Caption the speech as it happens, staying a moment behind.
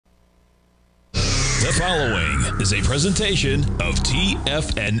The following is a presentation of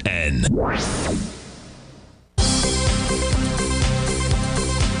TFNN.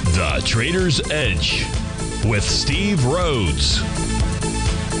 The Trader's Edge with Steve Rhodes.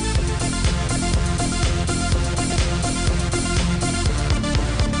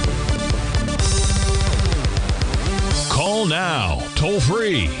 Call now, toll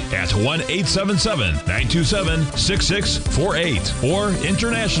free at 1-877-927-6648 or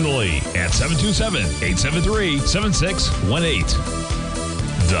internationally at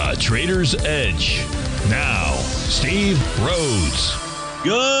 727-873-7618. The Trader's Edge. Now, Steve Rhodes.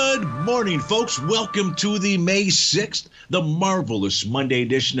 Good morning, folks. Welcome to the May 6th, the marvelous Monday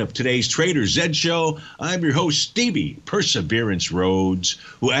edition of today's Trader's Edge Show. I'm your host, Stevie Perseverance Rhodes,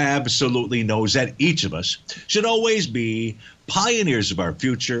 who absolutely knows that each of us should always be pioneers of our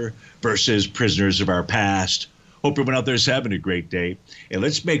future versus prisoners of our past. Hope everyone out there is having a great day, and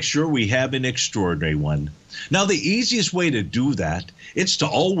let's make sure we have an extraordinary one. Now, the easiest way to do that is to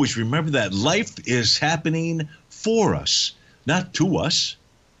always remember that life is happening for us, not to us.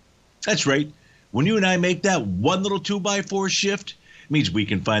 That's right. When you and I make that one little 2x4 shift, it means we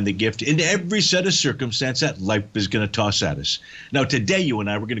can find the gift in every set of circumstance that life is going to toss at us. Now, today, you and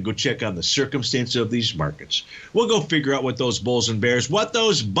I, we're going to go check on the circumstance of these markets. We'll go figure out what those bulls and bears, what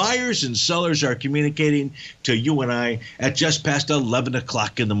those buyers and sellers are communicating to you and I at just past 11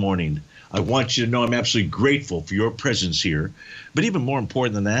 o'clock in the morning. I want you to know I'm absolutely grateful for your presence here. But even more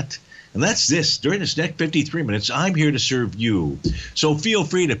important than that, and that's this. During this next 53 minutes, I'm here to serve you. So feel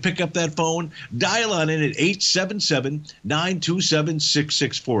free to pick up that phone, dial on in at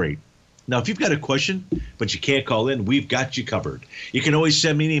 877-927-6648. Now, if you've got a question, but you can't call in, we've got you covered. You can always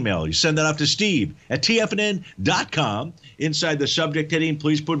send me an email. You send that off to Steve at TFNN.com. Inside the subject heading,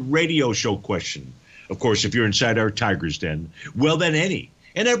 please put radio show question. Of course, if you're inside our Tiger's Den, well, then any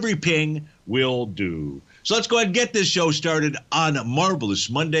and every ping will do. So let's go ahead and get this show started on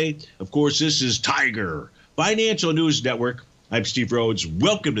Marvelous Monday. Of course, this is Tiger Financial News Network. I'm Steve Rhodes.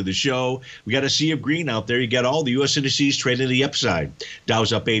 Welcome to the show. We got a sea of green out there. You got all the U.S. indices trading to the upside.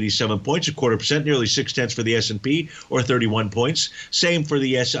 Dow's up 87 points, 0.25%, nearly 0.6 for the S&P, or 31 points. Same for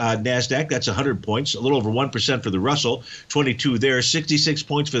the NASDAQ. That's 100 points, a little over 1% for the Russell, 22 there, 66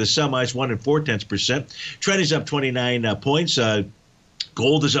 points for the semis, 1 4/10%. Trend is up 29 points.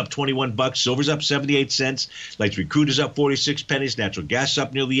 Gold is up 21 bucks. Silver's up 78 cents. Light sweet crude is up 46 pennies. Natural gas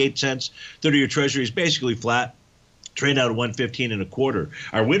up nearly 8 cents. 30-year Treasury is basically flat. Trade out of 115 1/4.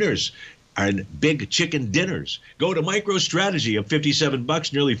 Our winners are big chicken dinners. Go to MicroStrategy of 57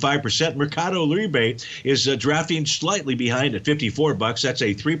 bucks, nearly 5%. Mercado Libre is drafting slightly behind at 54 bucks. That's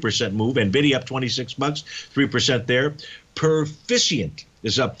a 3% move. Nvidia up 26 bucks, 3% there. Perficient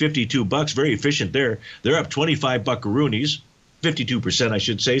is up 52 bucks. Very efficient there. They're up 25 buckaroonies. 52%, I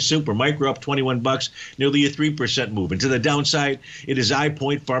should say. Super Micro up 21 bucks, nearly a 3% move. And to the downside, it is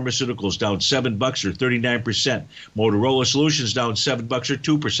iPoint Pharmaceuticals down 7 bucks or 39%. Motorola Solutions down 7 bucks or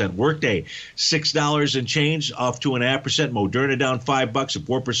 2%. Workday $6 and change, off 2.5%. Moderna down 5 bucks, a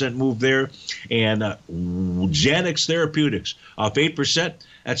 4% move there. And Janux Therapeutics off 8%.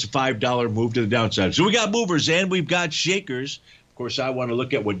 That's a $5 move to the downside. So we got movers and we've got shakers. Of course, I want to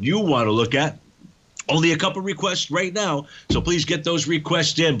look at what you want to look at. Only a couple requests right now, so please get those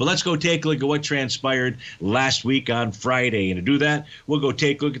requests in. But let's go take a look at what transpired last week on Friday. And to do that, we'll go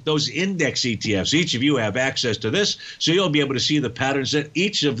take a look at those index ETFs. Each of you have access to this, so you'll be able to see the patterns that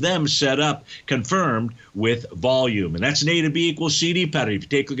each of them set up, confirmed with volume. And that's an A to B equals CD pattern. If you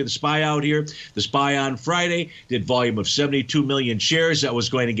take a look at the SPY out here, the SPY on Friday did volume of 72 million shares. That was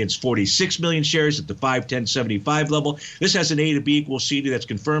going against 46 million shares at the 510.75 level. This has an A to B equals CD that's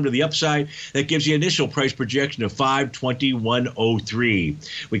confirmed to the upside. That gives you initial price projection of 521.03.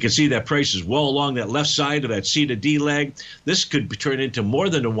 We can see that price is well along that left side of that C to D leg. This could turn into more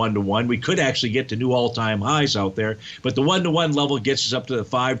than a 1-to-1. We could actually get to new all-time highs out there, but the 1-to-1 level gets us up to the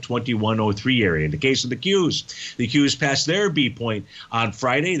 521.03 area. In the case of the Qs passed their B point on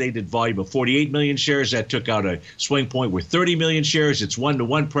Friday. They did volume of 48 million shares. That took out a swing point with 30 million shares. It's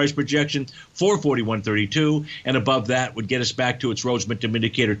 1-to-1 price projection, 441.32, and above that would get us back to its Rhodes Momentum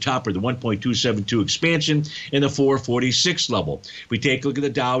Indicator topper, the 1.272 expansion in the 446 level. If we take a look at the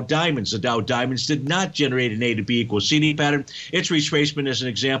Dow Diamonds, did not generate an A to B equals CD pattern. Its retracement, as an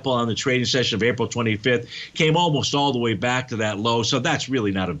example, on the trading session of April 25th, came almost all the way back to that low, so that's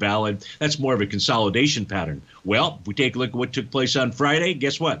really not a valid. That's more of a consolidation pattern. Well, if we take a look at what took place on Friday,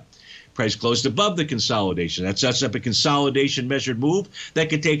 guess what? Price closed above the consolidation. That sets up a consolidation measured move that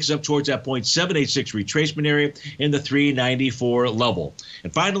could take us up towards that 0.786 retracement area in the 394 level.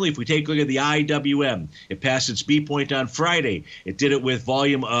 And finally, if we take a look at the IWM, it passed its B point on Friday. It did it with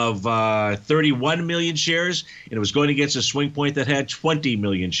volume of 31 million shares, and it was going against a swing point that had 20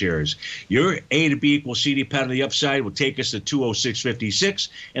 million shares. Your A to B equals CD pattern on the upside will take us to 206.56,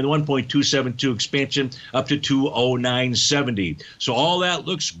 and the 1.272 expansion up to 209.70. So all that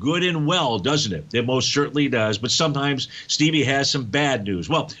looks good and well, doesn't it? It most certainly does, but sometimes Stevie has some bad news.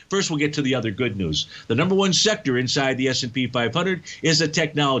 Well, first we'll get to the other good news. The number one sector inside the S&P 500 is the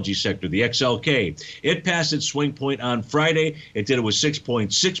technology sector, the XLK. It passed its swing point on Friday. It did it with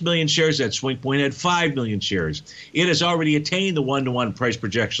 6.6 million shares. That swing point had 5 million shares. It has already attained the one-to-one price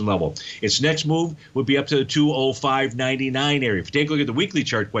projection level. Its next move would be up to the 205.99 area. If you take a look at the weekly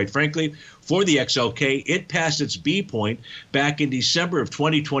chart, quite frankly, for the XLK, it passed its B point back in December of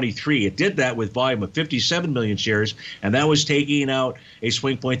 2023. It did that with volume of 57 million shares, and that was taking out a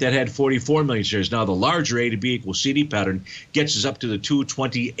swing point that had 44 million shares. Now, the larger A to B equals CD pattern gets us up to the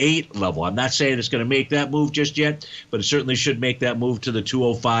 228 level. I'm not saying it's going to make that move just yet, but it certainly should make that move to the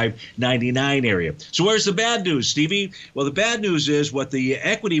 205.99 area. So where's the bad news, Stevie? Well, the bad news is what the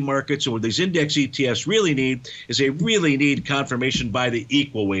equity markets or these index ETFs really need is they really need confirmation by the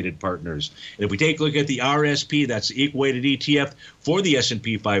equal-weighted partners. And if we take a look at the RSP, that's the equal-weighted ETF for the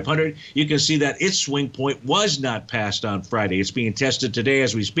S&P 500, you can see that its swing point was not passed on Friday. It's being tested today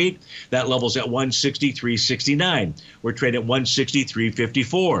as we speak. That level's at 163.69. We're trading at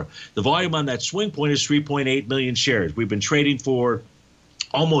 163.54. The volume on that swing point is 3.8 million shares. We've been trading for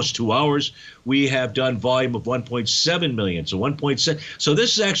almost 2 hours. We have done volume of 1.7 million. So 1.7. So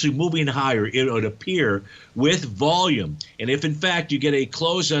this is actually moving higher, it would appear, with volume. And if, in fact, you get a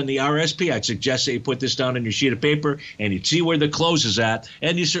close on the RSP, I'd suggest that you put this down on your sheet of paper and you see where the close is at,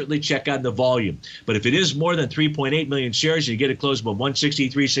 and you certainly check on the volume. But if it is more than 3.8 million shares and you get a close above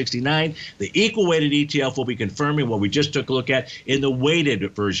 163.69, the equal-weighted ETF will be confirming what we just took a look at in the weighted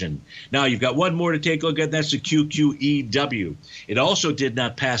version. Now, you've got one more to take a look at. That's the QQEW. It also did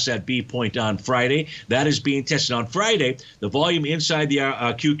not pass that B point on Friday. That is being tested on Friday. The volume inside the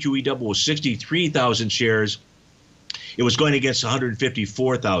QQEW was 63,000 shares. It was going against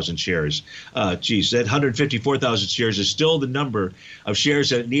 154,000 shares. That 154,000 shares is still the number of shares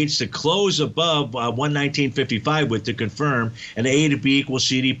that it needs to close above 119.55 with to confirm an A to B equals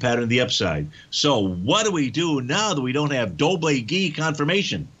CD pattern on the upside. So what do we do now that we don't have Doble-Gee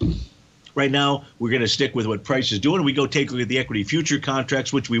confirmation? Right now, we're going to stick with what price is doing. We go take a look at the equity future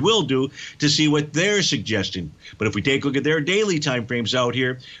contracts, which we will do, to see what they're suggesting. But if we take a look at their daily time frames out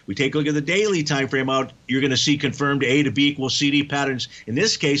here, we take a look at the daily time frame out, you're going to see confirmed A to B equals CD patterns, in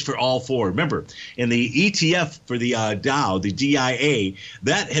this case for all four. Remember, in the ETF for the Dow, the DIA,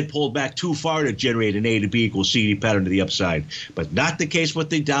 that had pulled back too far to generate an A to B equals CD pattern to the upside. But not the case with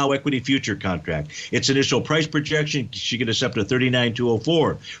the Dow equity future contract. Its initial price projection should get us up to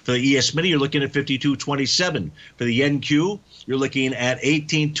 39,204. For the ES you're looking at 52.27. For the NQ, you're looking at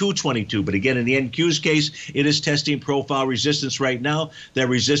 18,222. But again, in the NQ's case, it is testing profile resistance right now. That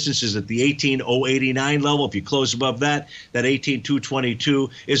resistance is at the 18,089 level. If you close above that, that 18,222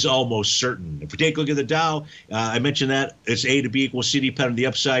 is almost certain. If we take a look at the Dow, I mentioned that it's A to B equals CD pattern on the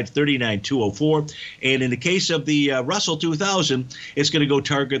upside, 39,204. And in the case of the Russell 2000, it's going to go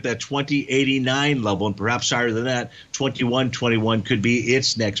target that 2089 level, and perhaps higher than that, 2121 could be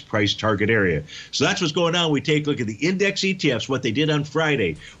its next price target area. So that's what's going on. We take a look at the index ETFs, what they did on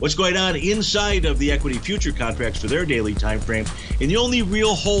Friday, what's going on inside of the equity future contracts for their daily time frame. And the only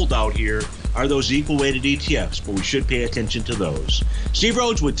real holdout here are those equal-weighted ETFs, but we should pay attention to those. Steve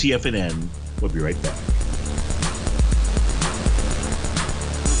Rhodes with TFNN. We'll be right back.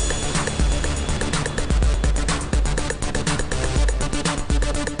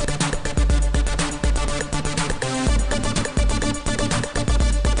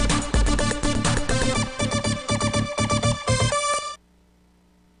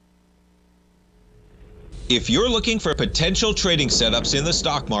 If you're looking for potential trading setups in the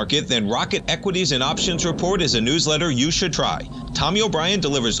stock market, then Rocket Equities and Options Report is a newsletter you should try. Tommy O'Brien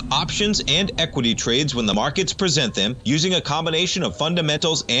delivers options and equity trades when the markets present them, using a combination of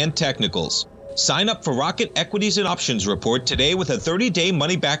fundamentals and technicals. Sign up for Rocket Equities and Options Report today with a 30-day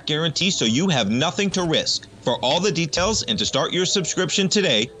money-back guarantee, so you have nothing to risk. For all the details and to start your subscription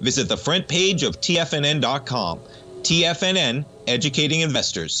today, visit the front page of TFNN.com. TFNN, educating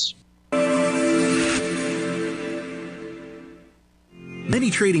investors. Many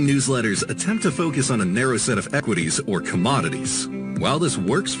trading newsletters attempt to focus on a narrow set of equities or commodities. While this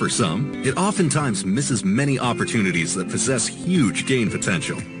works for some, it oftentimes misses many opportunities that possess huge gain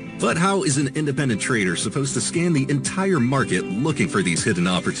potential. But how is an independent trader supposed to scan the entire market looking for these hidden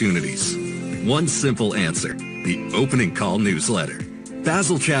opportunities? One simple answer: the opening call newsletter.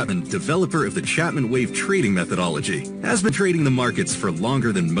 Basil Chapman, developer of the Chapman Wave trading methodology, has been trading the markets for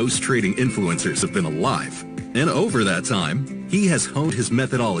longer than most trading influencers have been alive. And over that time, he has honed his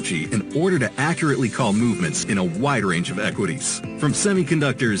methodology in order to accurately call movements in a wide range of equities, from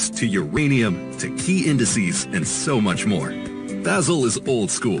semiconductors to uranium to key indices and so much more. Basil is old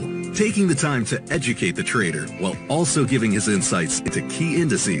school, taking the time to educate the trader while also giving his insights into key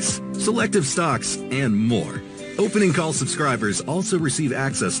indices, selective stocks, and more. Opening call subscribers also receive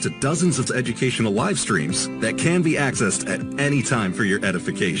access to dozens of educational live streams that can be accessed at any time for your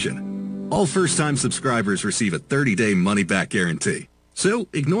edification. All first-time subscribers receive a 30-day money-back guarantee. So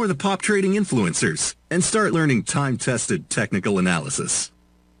ignore the pop trading influencers and start learning time-tested technical analysis.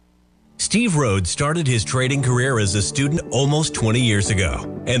 Steve Rhodes started his trading career as a student almost 20 years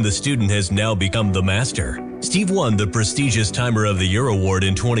ago, and the student has now become the master. Steve won the prestigious Timer of the Year award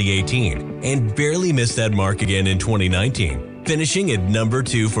in 2018 and barely missed that mark again in 2019, finishing at number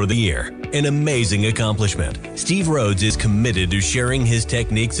 2 for the year. An amazing accomplishment. Steve Rhodes is committed to sharing his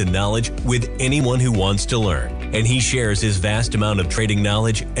techniques and knowledge with anyone who wants to learn, and he shares his vast amount of trading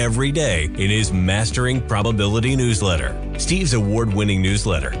knowledge every day in his Mastering Probability newsletter. Steve's award-winning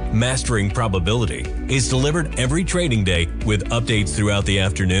newsletter, Mastering Probability, is delivered every trading day with updates throughout the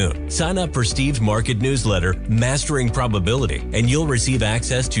afternoon. Sign up for Steve's market newsletter, Mastering Probability, and you'll receive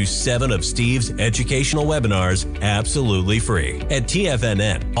access to 7 of Steve's educational webinars absolutely free. At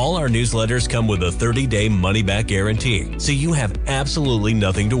TFNN, all our newsletters come with a 30-day money-back guarantee, so you have absolutely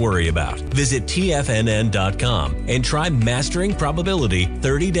nothing to worry about. Visit TFNN.com and try Mastering Probability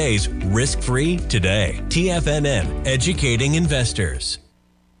 30 days risk-free today. TFNN, educating investors.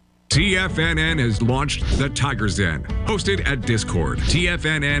 TFNN has launched the Tiger's Den, hosted at Discord.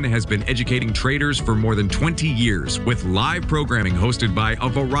 TFNN has been educating traders for more than 20 years with live programming hosted by a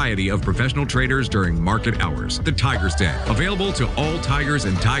variety of professional traders during market hours. The Tiger's Den, available to all tigers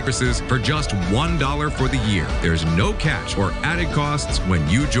and tigresses for just $1 for the year. There's no catch or added costs when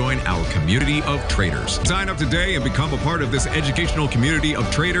you join our community of traders. Sign up today and become a part of this educational community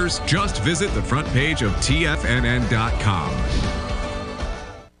of traders. Just visit the front page of TFNN.com.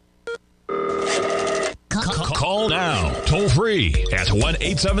 Call now, toll free at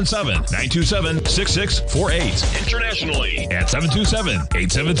 1-877-927-6648. Internationally at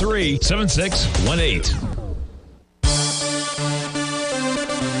 727-873-7618.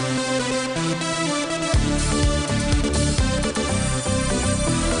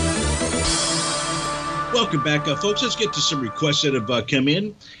 Welcome back, folks. Let's get to some requests that have come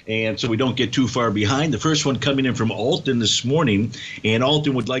in, and so we don't get too far behind. The first one coming in from Alton this morning, and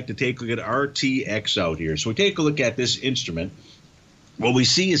Alton would like to take a look at RTX out here. So we take a look at this instrument. What we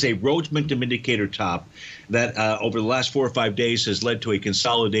see is a Rhodes Momentum Indicator top that over the last 4 or 5 days has led to a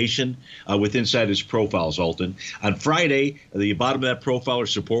consolidation with inside its profiles, Alton. On Friday, the bottom of that profile or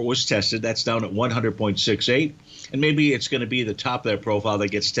support was tested. That's down at 100.68. And maybe it's going to be the top of that profile that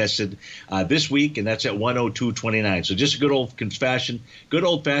gets tested this week, and that's at 102.29. So just a good old-fashioned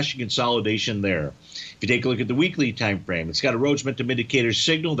consolidation there. If you take a look at the weekly time frame, it's got a Rhodes Momentum Indicator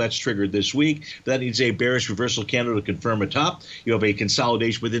signal that's triggered this week. That needs a bearish reversal candle to confirm a top. You have a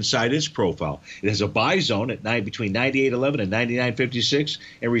consolidation with inside its profile. It has a buy zone at between 98.11 and 99.56,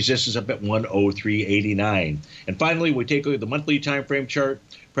 and resistance up at 103.89. And finally, we take a look at the monthly time frame chart.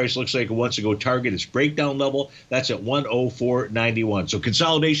 Price looks like it wants to go target its breakdown level. That's at 104.91. So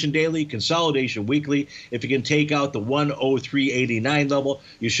consolidation daily, consolidation weekly. If you can take out the 103.89 level,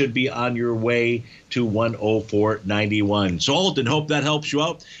 you should be on your way to 104.91. So Alton, hope that helps you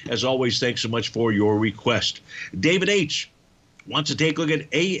out. As always, thanks so much for your request. David H. wants to take a look at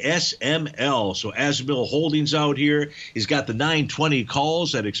ASML. So ASML Holdings out here. He's got the 920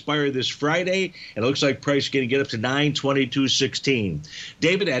 calls that expire this Friday, and it looks like price is going to get up to 922.16.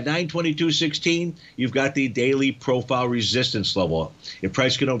 David, at 922.16, you've got the daily profile resistance level. If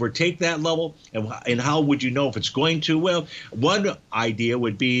price can overtake that level, and how would you know if it's going to? Well, one idea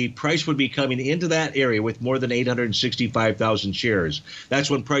would be price would be coming into that area with more than 865,000 shares.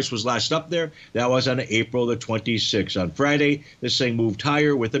 That's when price was last up there. That was on April the 26th. On Friday, this thing moved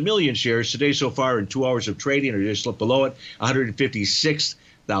higher with 1 million shares. Today so far in 2 hours of trading, or just slipped below it, 156,000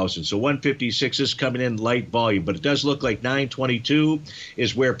 So 156 is coming in light volume, but it does look like 922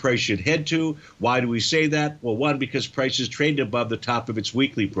 is where price should head to. Why do we say that? Well, one, because price is trading above the top of its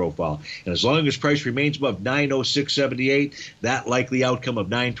weekly profile. And as long as price remains above 906.78, that likely outcome of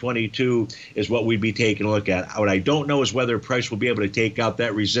 922 is what we'd be taking a look at. What I don't know is whether price will be able to take out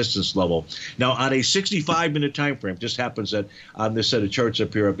that resistance level. Now, on a 65-minute time frame, just happens that on this set of charts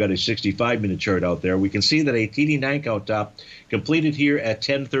up here, I've got a 65-minute chart out there. We can see that a TD9 count top completed here at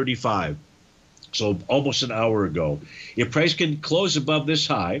 10:35, so almost an hour ago. If price can close above this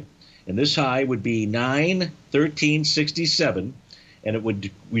high, and this high would be 913.67, and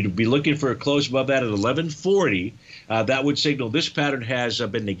we'd be looking for a close above that at 1140. That would signal this pattern has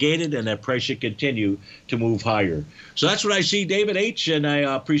been negated and that price should continue to move higher. So that's what I see, David H., and I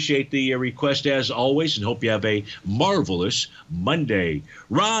appreciate the request as always and hope you have a marvelous Monday.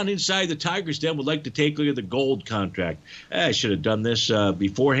 Ron inside the Tigers Den would like to take a look at the gold contract. I should have done this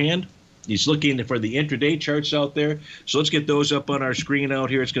beforehand. He's looking for the intraday charts out there. So let's get those up on our screen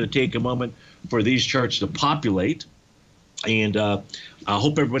out here. It's going to take a moment for these charts to populate. And I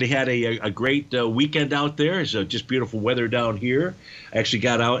hope everybody had a great weekend out there. It's just beautiful weather down here. I actually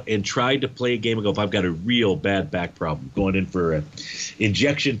got out and tried to play a game of golf. I've got a real bad back problem, going in for an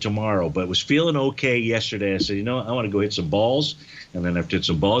injection tomorrow, but was feeling okay yesterday. I said, I want to go hit some balls. And then after hit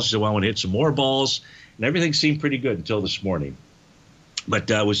some balls, I said, well, I want to hit some more balls. And everything seemed pretty good until this morning. But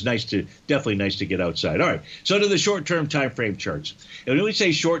it was definitely nice to get outside. All right, so to the short-term time frame charts. And when we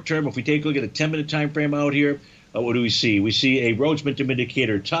say short-term, if we take a look at a 10-minute time frame out here, what do we see? We see a Rhodes Momentum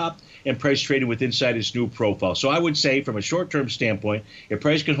Indicator top and price trading with inside its new profile. So I would say from a short-term standpoint, if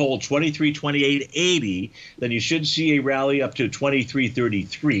price can hold 23.2880, then you should see a rally up to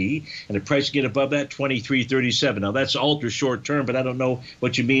 23.33. And if price get above that, 23.37. Now that's ultra short-term, but I don't know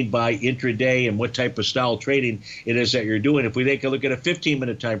what you mean by intraday and what type of style trading it is that you're doing. If we take a look at a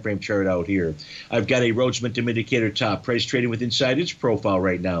 15-minute time frame chart out here, I've got a Rhodes Momentum Indicator top, price trading with inside its profile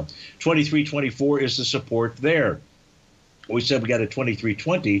right now. 23.24 is the support there. We said we got a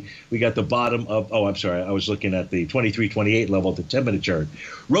 23.20. We got the bottom of, I was looking at the 23.28 level at the 10-minute chart.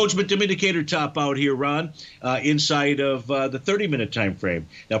 Rhodes Momentum Indicator top out here, Ron, inside of the 30-minute time frame.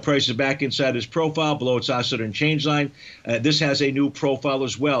 Now, price is back inside its profile, below its oscillator and change line. This has a new profile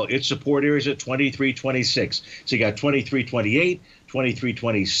as well. Its support area is at 23.26. So you got 23.28,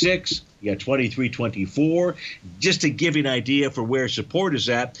 23.26. You got 23.24, just to give you an idea for where support is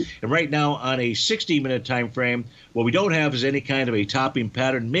at. And right now on a 60-minute time frame, what we don't have is any kind of a topping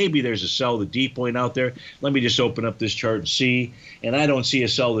pattern. Maybe there's a sell the D point out there. Let me just open up this chart and see. And I don't see a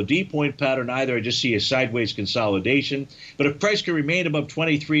sell the D point pattern either. I just see a sideways consolidation. But if price can remain above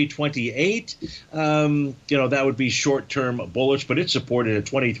 23.28, that would be short-term bullish, but it's supported at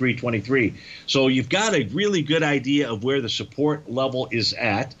 23.23. So you've got a really good idea of where the support level is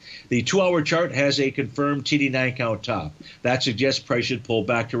at. The 2-hour chart has a confirmed TD9 count top. That suggests price should pull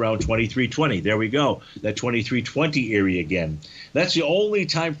back to around 23.20. There we go, that 23.20 area again. That's the only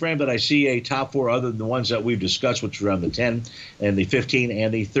time frame that I see a top four other than the ones that we've discussed, which are on the 10 and the 15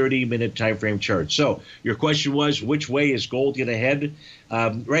 and the 30-minute time frame chart. So your question was, which way is gold going to head?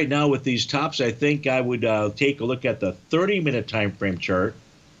 Right now with these tops, I think I would take a look at the 30-minute time frame chart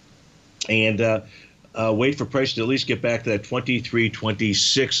and wait for price to at least get back to that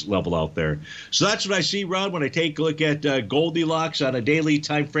 23.26 level out there. So that's what I see, Rod, when I take a look at Goldilocks on a daily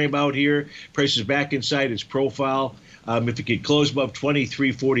time frame out here. Price is back inside its profile. If it could close above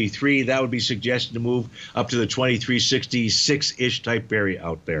 23.43, that would be suggested to move up to the 23.66-ish type area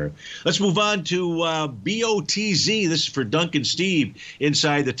out there. Let's move on to BOTZ. This is for Duncan Steve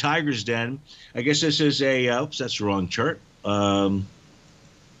inside the Tigers Den. I guess this is a, oops, that's the wrong chart.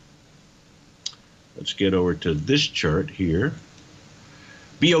 Let's get over to this chart here.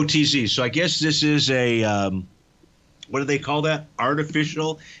 BOTZ. So I guess this is a, what do they call that?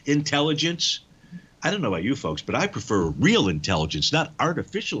 Artificial intelligence. I don't know about you folks, but I prefer real intelligence, not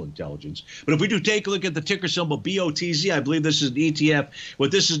artificial intelligence. But if we do take a look at the ticker symbol BOTZ, I believe this is an ETF. What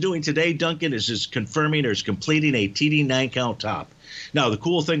this is doing today, Duncan, is confirming or is completing a TD9 count top. Now, the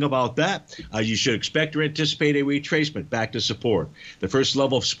cool thing about that, you should expect or anticipate a retracement back to support. The first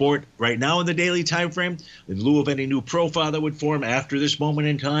level of support right now in the daily time frame, in lieu of any new profile that would form after this moment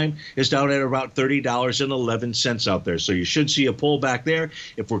in time, is down at about $30.11 out there. So you should see a pullback there.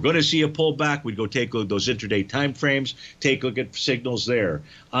 If we're going to see a pullback, we'd go take a look at those intraday time frames, take a look at signals there.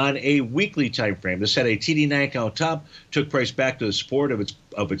 On a weekly time frame, this had a TD9 count top, took price back to the support of its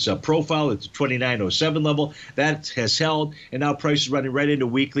profile at the 2907 level. That has held, and now price is running right into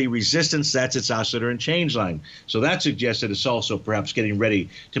weekly resistance. That's its oscillator and change line. So that suggests that it's also perhaps getting ready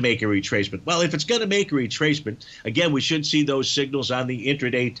to make a retracement. Well, if it's going to make a retracement, again, we should see those signals on the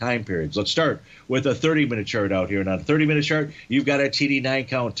intraday time periods. Let's start with a 30-minute chart out here. And on a 30-minute chart, you've got a TD9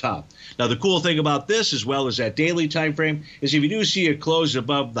 count top. Now, the cool thing about this, as well as that daily time frame, is if you do see a close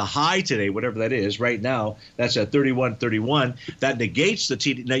above the high today, whatever that is, right now, that's at 31.31, that negates the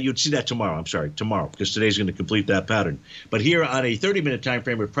TD. Now, you'd see that tomorrow, because today's going to complete that pattern. But here on a 30-minute time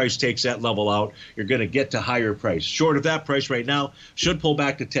frame, if price takes that level out, you're going to get to higher price. Short of that price right now, should pull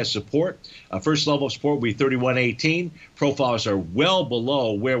back to test support. First level of support will be 31.18. Profiles are well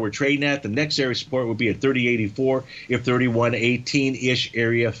below where we're trading at. The next area of support would be at 30.84 if 31.18-ish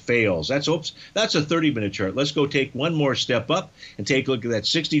area fails. That's a 30-minute chart. Let's go take one more step up and take a look at that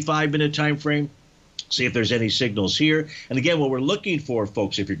 65-minute time frame. See if there's any signals here. And again, what we're looking for,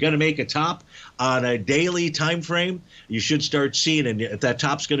 folks, if you're going to make a top on a daily time frame, you should start seeing, and if that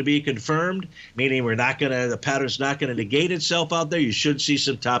top's going to be confirmed, meaning the pattern's not going to negate itself out there, you should see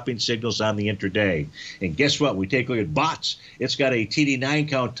some topping signals on the intraday. And guess what? We take a look at BOTS. It's got a TD9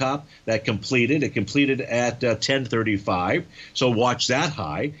 count top that completed. It completed at 10.35. So watch that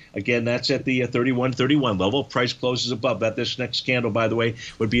high. Again, that's at the 31.31 level. Price closes above that. This next candle, by the way,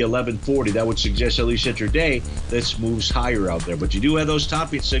 would be 11.40. That would suggest at least intraday this moves higher out there. But you do have those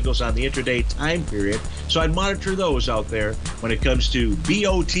topping signals on the intraday time period. So I'd monitor those out there when it comes to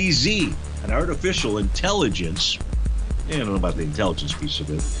BOTZ, an artificial intelligence. I don't know about the intelligence piece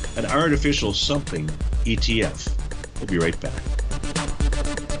of it. An artificial something ETF. We'll be right back.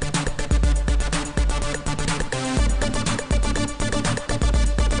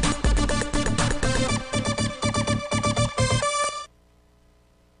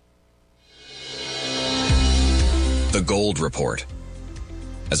 The Gold Report.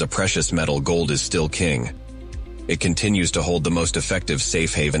 As a precious metal, gold is still king. It continues to hold the most effective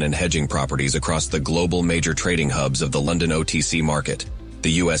safe haven and hedging properties across the global major trading hubs of the London OTC market,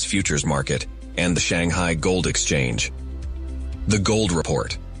 the U.S. futures market, and the Shanghai Gold Exchange. The Gold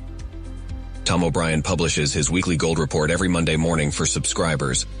Report. Tom O'Brien publishes his weekly gold report every Monday morning for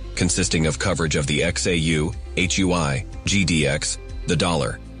subscribers, consisting of coverage of the XAU, HUI, GDX, the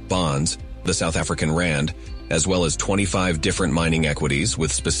dollar, bonds, the South African rand, as well as 25 different mining equities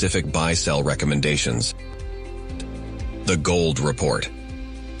with specific buy-sell recommendations. The Gold Report.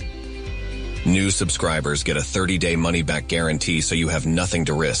 New subscribers get a 30-day money-back guarantee so you have nothing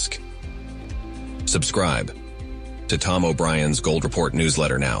to risk. Subscribe to Tom O'Brien's Gold Report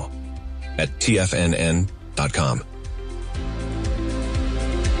newsletter now at TFNN.com.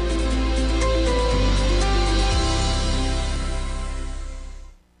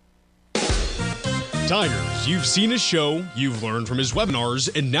 Tigers, you've seen his show, you've learned from his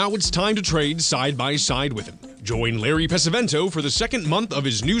webinars, and now it's time to trade side by side with him. Join Larry Pesavento for the second month of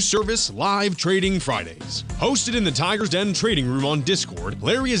his new service, Live Trading Fridays. Hosted in the Tiger's Den trading room on Discord,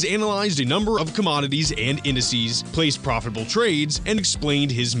 Larry has analyzed a number of commodities and indices, placed profitable trades, and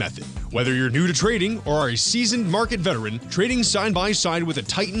explained his method. Whether you're new to trading or are a seasoned market veteran, trading side by side with a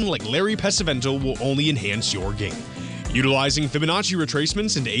titan like Larry Pesavento will only enhance your game. Utilizing Fibonacci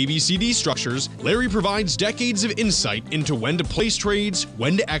retracements and ABCD structures, Larry provides decades of insight into when to place trades,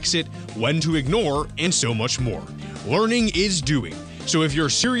 when to exit, when to ignore, and so much more. Learning is doing. So if you're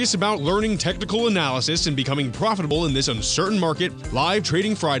serious about learning technical analysis and becoming profitable in this uncertain market, Live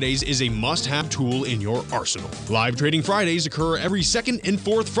Trading Fridays is a must-have tool in your arsenal. Live Trading Fridays occur every second and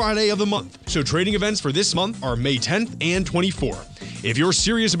fourth Friday of the month, so trading events for this month are May 10th and 24th. If you're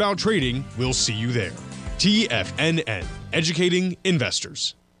serious about trading, we'll see you there. TFNN, educating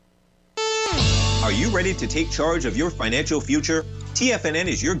investors. Are you ready to take charge of your financial future? TFNN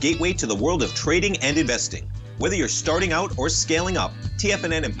is your gateway to the world of trading and investing. Whether you're starting out or scaling up,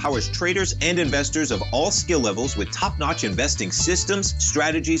 TFNN empowers traders and investors of all skill levels with top-notch investing systems,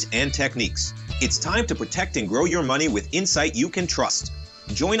 strategies, and techniques. It's time to protect and grow your money with insight you can trust.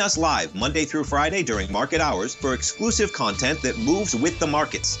 Join us live Monday through Friday during market hours for exclusive content that moves with the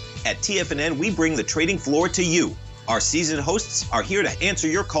markets. At TFNN, we bring the trading floor to you. Our seasoned hosts are here to answer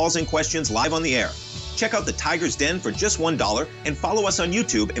your calls and questions live on the air. Check out the Tiger's Den for just $1 and follow us on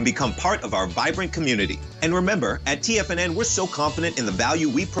YouTube and become part of our vibrant community. And remember, at TFNN, we're so confident in the value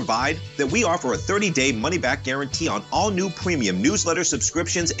we provide that we offer a 30-day money-back guarantee on all new premium newsletter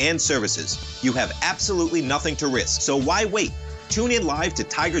subscriptions and services. You have absolutely nothing to risk, so why wait? Tune in live to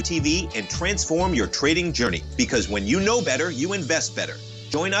Tiger TV and transform your trading journey, because when you know better, you invest better.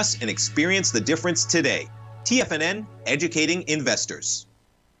 Join us and experience the difference today. TFNN, educating investors.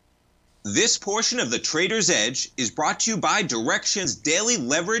 This portion of the Trader's Edge is brought to you by Direxion's daily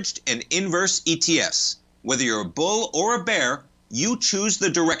leveraged and inverse ETFs. Whether you're a bull or a bear, you choose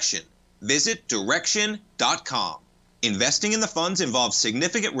the direction. Visit Direxion.com. Investing in the funds involves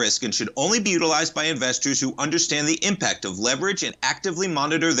significant risk and should only be utilized by investors who understand the impact of leverage and actively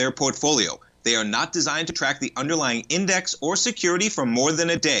monitor their portfolio. They are not designed to track the underlying index or security for more than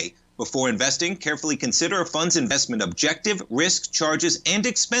a day. Before investing, carefully consider a fund's investment objective, risk, charges, and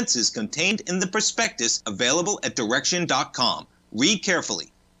expenses contained in the prospectus available at Direxion.com. Read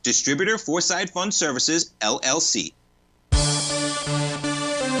carefully. Distributor Foreside Fund Services, LLC.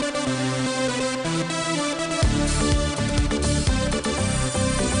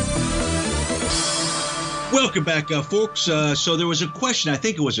 Welcome back, folks. So there was a question. I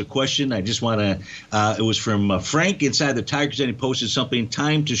think it was a question. I just want to, it was from Frank inside the Tigers, and he posted something,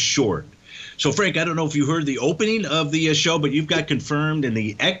 time to short. So, Frank, I don't know if you heard the opening of the show, but you've got confirmed in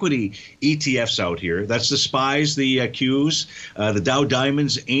the equity ETFs out here. That's the SPYs, the Qs, the Dow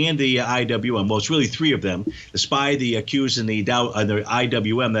Diamonds, and the IWM. Well, it's really three of them: the SPY, the Qs, and the Dow, the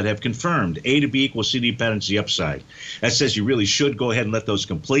IWM that have confirmed A to B equals CD patterns the upside. That says you really should go ahead and let those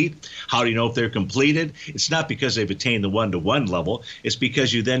complete. How do you know if they're completed? It's not because they've attained the 1-to-1 level. It's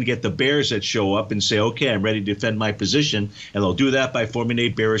because you then get the bears that show up and say, okay, I'm ready to defend my position, and they'll do that by forming a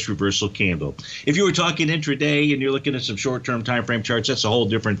bearish reversal candle. If you were talking intraday and you're looking at some short-term time frame charts, that's a whole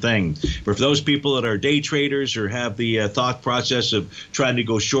different thing. But for those people that are day traders or have the thought process of trying to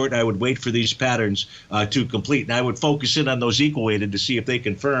go short, I would wait for these patterns to complete. And I would focus in on those equal weighted to see if they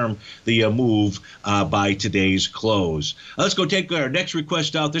confirm the move by today's close. Let's go take our next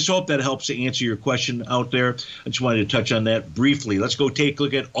request out. This hope that helps to answer your question out there. I just wanted to touch on that briefly. Let's go take a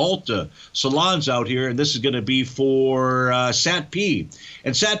look at Alta Salons out here, and this is going to be for SATP.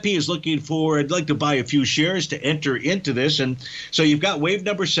 And SATP is looking for, I'd like to buy a few shares to enter into this. And so you've got wave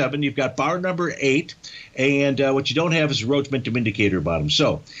number 7, you've got bar number 8, and what you don't have is a Rhodes Momentum Indicator bottom.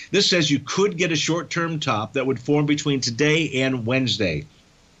 So this says you could get a short-term top that would form between today and Wednesday.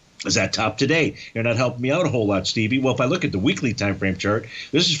 Is that top today? You're not helping me out a whole lot, Stevie. Well, if I look at the weekly time frame chart,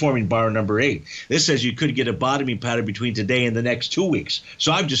 this is forming bar number 8. This says you could get a bottoming pattern between today and the next 2 weeks.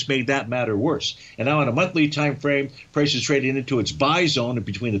 So I've just made that matter worse. And now on a monthly time frame, price is trading into its buy zone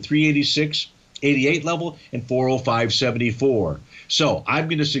between the 386.88 level and 405.74. So I'm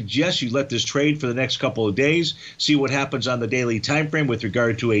going to suggest you let this trade for the next couple of days, see what happens on the daily time frame with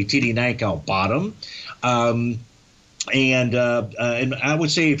regard to a TD9 count bottom. And I would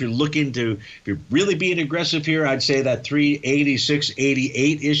say if you're really being aggressive here, I'd say that 386,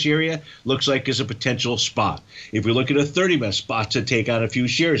 88-ish area looks like is a potential spot. If we look at a 30-minute spot to take on a few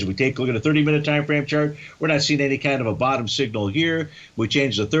shares, if we take a look at a 30-minute time frame chart, we're not seeing any kind of a bottom signal here. We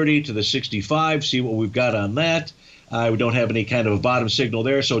change the 30 to the 65, see what we've got on that. We don't have any kind of a bottom signal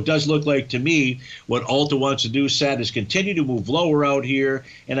there. So it does look like to me what Alta wants to do, Sat, is continue to move lower out here.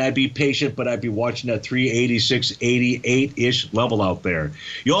 And I'd be patient, but I'd be watching that 386, 88-ish level out there.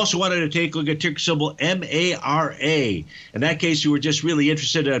 You also wanted to take a look at ticker symbol MARA. In that case, you were just really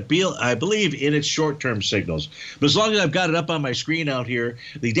interested, I believe, in its short-term signals. But as long as I've got it up on my screen out here,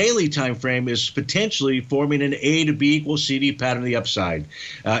 the daily time frame is potentially forming an A to B equals CD pattern to the upside.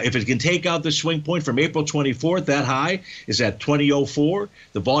 If it can take out the swing point from April 24th, that high is at 2004.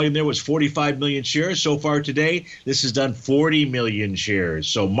 The volume there was 45 million shares. So far today, this has done 40 million shares.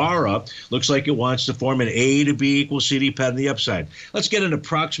 So MARA looks like it wants to form an A to B equals CD pattern on the upside. Let's get an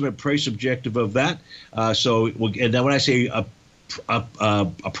approximate price objective of that. And then when I say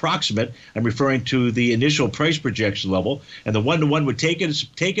approximate, I'm referring to the initial price projection level, and the 1-to-1 would take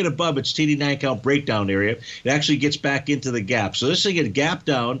it above its TD9 count breakdown area. It actually gets back into the gap. So this thing had a gap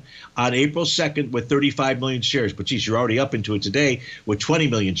down on April 2nd with 35 million shares, but geez, you're already up into it today with 20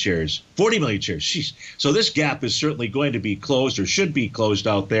 million shares, 40 million shares. Jeez. So this gap is certainly going to be closed, or should be closed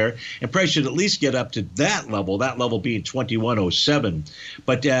out there, and price should at least get up to that level being 2107.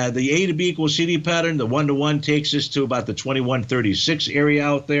 But the A to B equals CD pattern, the 1-to-1 takes us to about the 2136 area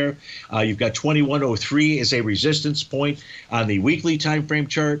out there. You've got 2103 as a resistance point on the weekly time frame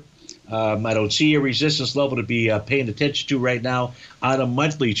chart. I don't see a resistance level to be paying attention to right now on a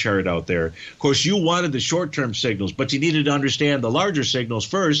monthly chart out there. Of course, you wanted the short-term signals, but you needed to understand the larger signals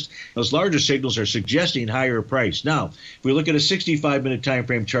first. Those larger signals are suggesting higher price. Now, if we look at a 65-minute time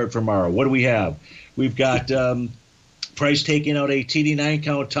frame chart for MARA, what do we have? We've got price taking out a TD9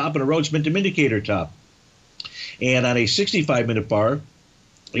 count top and a Rhodes Momentum Indicator top. And on a 65-minute bar,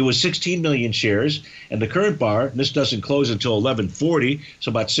 It was 16 million shares, and the current bar, and this doesn't close until 11:40,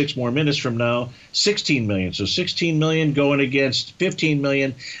 so about 6 more minutes from now, 16 million. So 16 million going against 15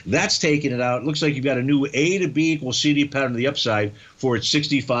 million. That's taking it out. It looks like you've got a new A to B equals CD pattern to the upside for its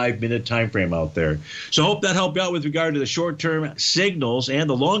 65-minute time frame out there. So I hope that helped out with regard to the short-term signals and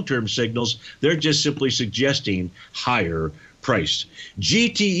the long-term signals. They're just simply suggesting higher price.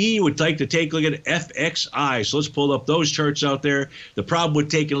 GTE would like to take a look at FXI. So let's pull up those charts out there. The problem with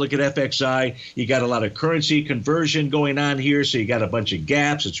taking a look at FXI, you got a lot of currency conversion going on here, so you got a bunch of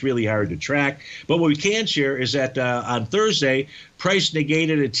gaps. It's really hard to track. But what we can share is that on Thursday, price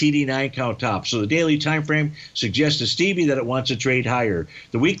negated a TD9 count top. So the daily time frame suggests to Stevie that it wants to trade higher.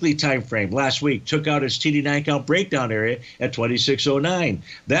 The weekly time frame last week took out its TD9 count breakdown area at 2609.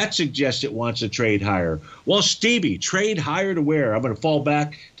 That suggests it wants to trade higher. Well, Stevie, trade higher to where? I'm going to fall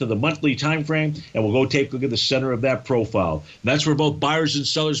back to the monthly time frame, and we'll go take a look at the center of that profile. And that's where both buyers and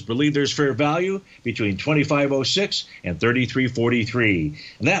sellers believe there's fair value between 2506 and 3343.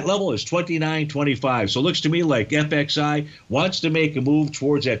 And that level is 2925. So it looks to me like FXI wants to make a move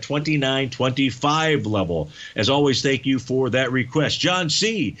towards that 29.25 level. As always, thank you for that request. John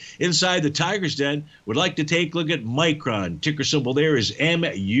C. inside the Tiger's Den would like to take a look at Micron. Ticker symbol there is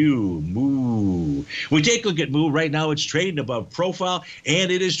MU. Moo. We take a look at MU right now. It's trading above profile,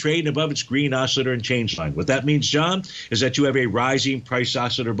 and it is trading above its green oscillator and change line. What that means, John, is that you have a rising price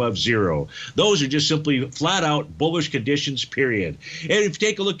oscillator above zero. Those are just simply flat out bullish conditions, period. And if you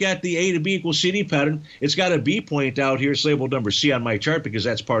take a look at the A to B equals CD pattern, it's got a B point out here. It's labeled number C on my chart because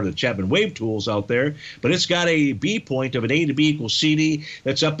that's part of the Chapman wave tools out there. But it's got a B point of an A to B equals CD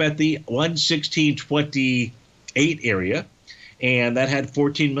that's up at the 116.28 area. And that had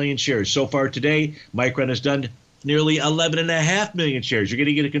 14 million shares. So far today, Micron has done nearly 11.5 million shares. You're going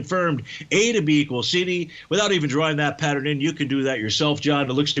to get a confirmed A to B equals CD without even drawing that pattern in. You can do that yourself, John.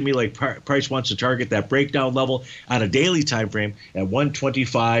 It looks to me like price wants to target that breakdown level on a daily time frame at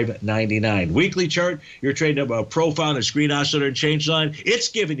 125.99. Weekly chart, you're trading up a profile and a screen oscillator and change line. It's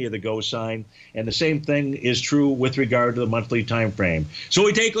giving you the go sign. And the same thing is true with regard to the monthly time frame. So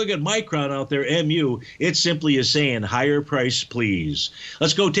we take a look at Micron out there, MU. It simply is saying higher price, please.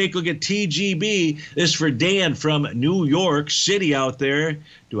 Let's go take a look at TGB. This is for Dan from New York City out there.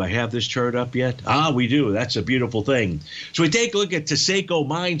 Do I have this chart up yet? Ah, we do. That's a beautiful thing. So we take a look at Taseko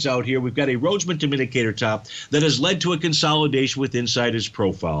Mines out here. We've got a Rhodes Momentum Indicator top that has led to a consolidation with inside its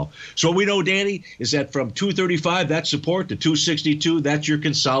profile. So what we know, Danny, is that from 235, that's support, to 262, that's your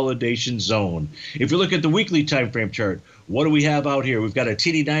consolidation zone. If you look at the weekly time frame chart, what do we have out here? We've got a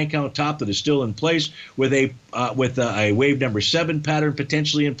TD9 count top that is still in place with a wave number 7 pattern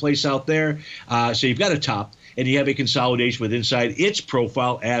potentially in place out there. So you've got a top, and you have a consolidation with inside its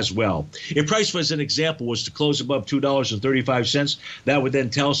profile as well. If price, as an example, was to close above $2.35, that would then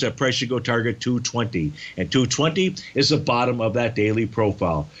tell us that price should go target 220. And 220 is the bottom of that daily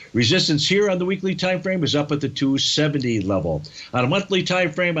profile. Resistance here on the weekly time frame is up at the 270 level. On a monthly time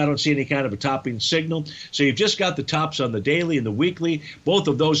frame, I don't see any kind of a topping signal. So you've just got the tops on the daily and the weekly. Both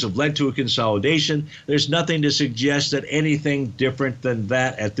of those have led to a consolidation. There's nothing to suggest that anything different than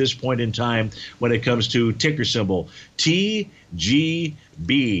that at this point in time when it comes to ticker symbol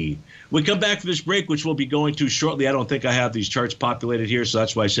TGB. We come back from this break, which we'll be going to shortly. I don't think I have these charts populated here, so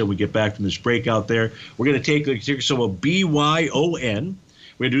that's why I said we get back from this break out there. We're going to take the ticker symbol BYON.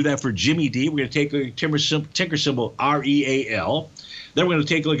 We're going to do that for Jimmy D. We're going to take a ticker symbol REAL. Then we're going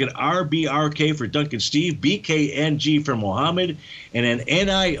to take a look at RBRK for Duncan Steve, BKNG for Mohammed, and an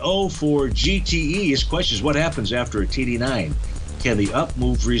NIO for GTE. His question is, what happens after a TD9? Can the up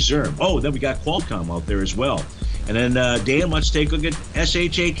move resume? Oh, then we got Qualcomm out there as well. And then Dan wants to take a look at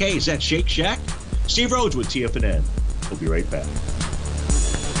SHAK. Is that Shake Shack? Steve Rhodes with TFNN. We'll be right back.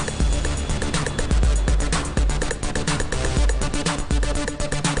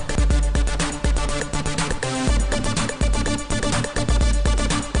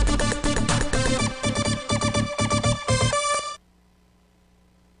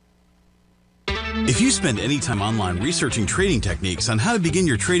 If you spend any time online researching trading techniques on how to begin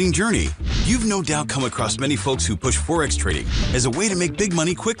your trading journey, you've no doubt come across many folks who push Forex trading as a way to make big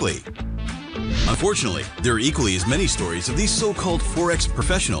money quickly. Unfortunately, there are equally as many stories of these so-called Forex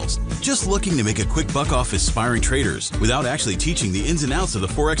professionals just looking to make a quick buck off aspiring traders without actually teaching the ins and outs of the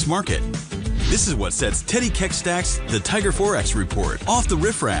Forex market. This is what sets Teddy Keckstack's The Tiger Forex Report off the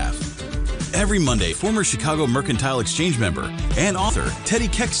riffraff. Every Monday, former Chicago Mercantile Exchange member and author Teddy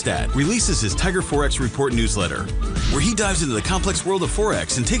Keckstack releases his Tiger Forex Report newsletter, where he dives into the complex world of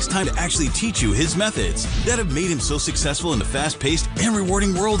Forex and takes time to actually teach you his methods that have made him so successful in the fast-paced and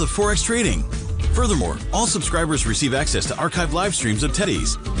rewarding world of Forex trading. Furthermore, all subscribers receive access to archived live streams of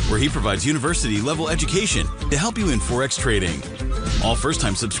Teddy's, where he provides university-level education to help you in Forex trading. All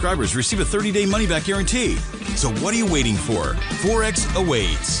first-time subscribers receive a 30-day money-back guarantee. So what are you waiting for? Forex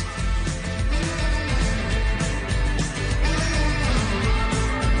awaits.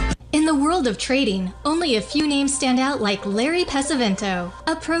 In the world of trading, only a few names stand out like Larry Pesavento.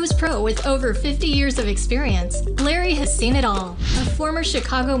 A pro's pro with over 50 years of experience, Larry has seen it all. A former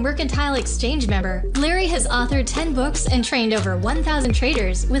Chicago Mercantile Exchange member, Larry has authored 10 books and trained over 1,000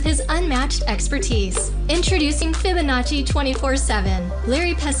 traders with his unmatched expertise. Introducing Fibonacci 24/7,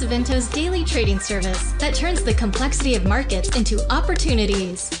 Larry Pesavento's daily trading service that turns the complexity of markets into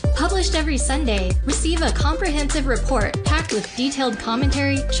opportunities. Published every Sunday, receive a comprehensive report packed with detailed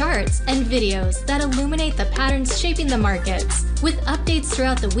commentary, charts, and videos that illuminate the patterns shaping the markets, with updates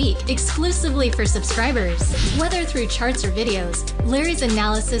throughout the week exclusively for subscribers. Whether through charts or videos, Larry's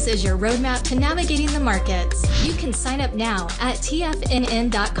analysis is your roadmap to navigating the markets. You can sign up now at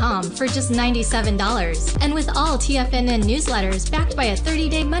TFNN.com for just $97. And with all TFNN newsletters backed by a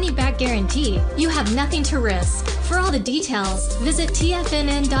 30-day money-back guarantee, you have nothing to risk. For all the details, visit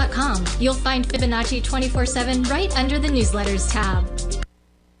TFNN.com. You'll find Fibonacci 24/7 right under the newsletters tab.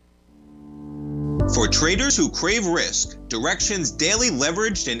 For traders who crave risk, Direxion's daily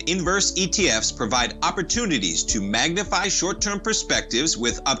leveraged and inverse ETFs provide opportunities to magnify short-term perspectives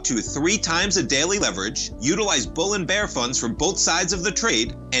with up to 3 times a daily leverage, utilize bull and bear funds from both sides of the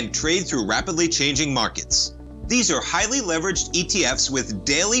trade, and trade through rapidly changing markets. These are highly leveraged ETFs with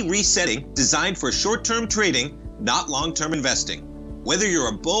daily resetting designed for short-term trading, not long-term investing. Whether you're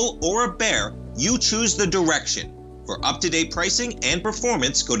a bull or a bear, you choose the Direxion. For up-to-date pricing and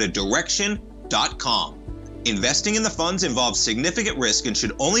performance, go to Direxion.com. Investing in the funds involves significant risk and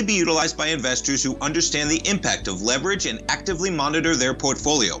should only be utilized by investors who understand the impact of leverage and actively monitor their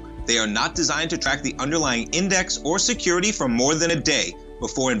portfolio. They are not designed to track the underlying index or security for more than a day.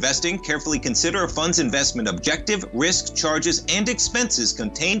 Before investing, carefully consider a fund's investment objective, risk, charges, and expenses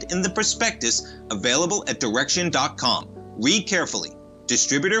contained in the prospectus available at Direxion.com. Read carefully.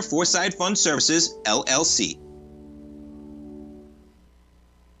 Distributor Foreside Fund Services, LLC.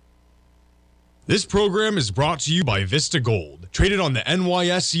 This program is brought to you by Vista Gold, traded on the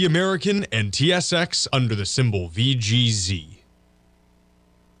NYSE American and TSX under the symbol VGZ.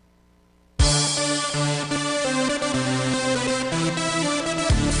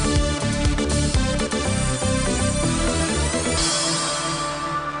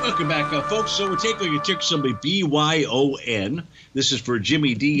 Welcome back, folks. So we're taking a ticker symbol BYON. This is for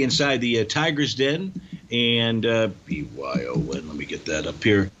Jimmy D inside the Tiger's Den. And BYON, let me get that up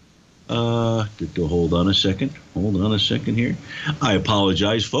here. Hold on a second. Hold on a second here. I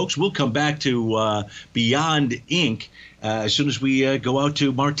apologize, folks. We'll come back to Beyond Inc. As soon as we go out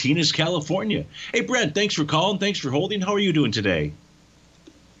to Martinez, California. Hey, Brent, thanks for calling. Thanks for holding. How are you doing today?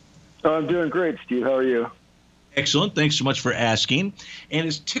 I'm doing great, Steve. How are you? Excellent. Thanks so much for asking. And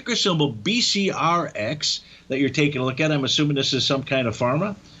it's ticker symbol BCRX that you're taking a look at. I'm assuming this is some kind of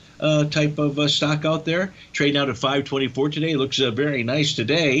pharma type of stock out there. Trading out at 524 today. Looks very nice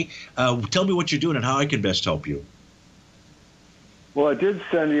today. Tell me what you're doing and how I can best help you. Well, I did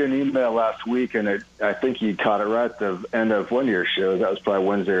send you an email last week, and I think you caught it right at the end of one of your shows. That was probably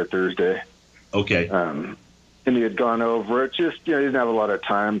Wednesday or Thursday. Okay. And you had gone over it. Just, you didn't have a lot of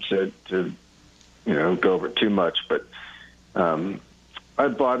time to go over it too much. But I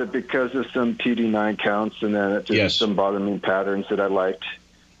bought it because of some TD9 counts, and then just some bottoming patterns that I liked.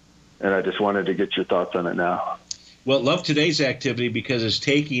 And I just wanted to get your thoughts on it now. Well, love today's activity because it's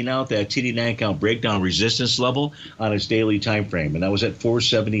taking out that TD9 count breakdown resistance level on its daily time frame, and that was at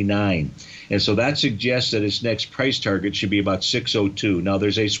 479. And so that suggests that its next price target should be about 602. Now,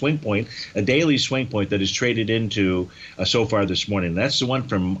 there's a swing point, a daily swing point that is traded into so far this morning. That's the one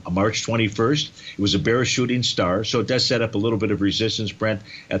from March 21st. It was a bearish shooting star, so it does set up a little bit of resistance, Brent,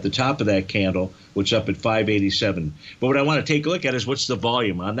 at the top of that candle, which is up at 587. But what I want to take a look at is what's the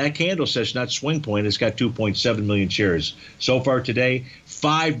volume. On that candle session, that swing point, it's got 2.7 million shares. So far today,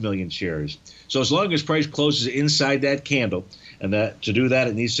 5 million shares. So as long as price closes inside that candle, and that to do that,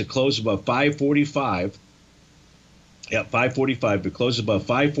 it needs to close above 545. Yeah, 545. It closes above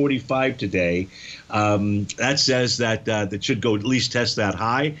 545 today. That says that that should go at least test that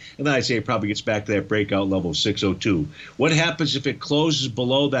high. And then I'd say it probably gets back to that breakout level of 602. What happens if it closes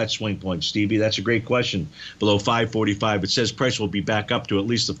below that swing point, Stevie? That's a great question. Below 545, it says price will be back up to at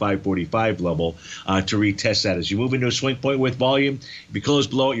least the 545 level to retest that. As you move into a swing point with volume, if you close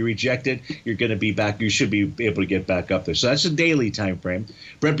below it, you reject it, you're going to be back. You should be able to get back up there. So that's a daily time frame.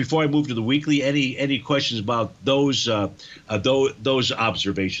 Brent, before I move to the weekly, any questions about those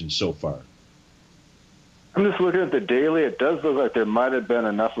observations so far? I'm just looking at the daily. It does look like there might have been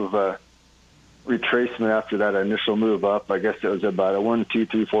enough of a retracement after that initial move up. I guess it was about a 1, 2,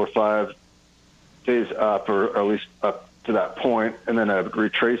 3, 4, 5 days up, or at least up to that point, and then a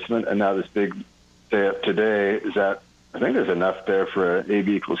retracement, and now this big day up today. Is that? I think there's enough there for an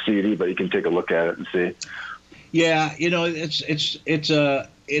AB equals CD, but you can take a look at it and see. Yeah, it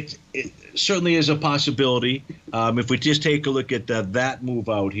certainly is a possibility. If we just take a look at that move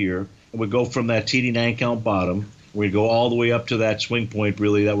out here, and we go from that TD9 count bottom, we go all the way up to that swing point,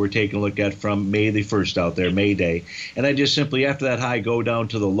 really, that we're taking a look at from May the 1st out there, May Day. And I just simply, after that high, go down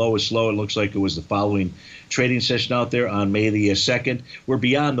to the lowest low. It looks like it was the following trading session out there on May the 2nd. We're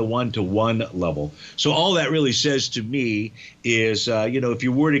beyond the 1-to-1 level. So all that really says to me is, if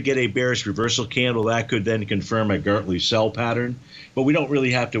you were to get a bearish reversal candle, that could then confirm a Gartley sell pattern. But we don't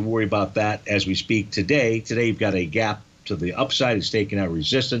really have to worry about that as we speak today. Today, you've got a gap to the upside. It's taking out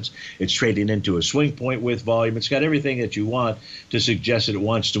resistance. It's trading into a swing point with volume. It's got everything that you want to suggest that it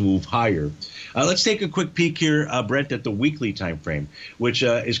wants to move higher. Let's take a quick peek here, Brent, at the weekly time frame, which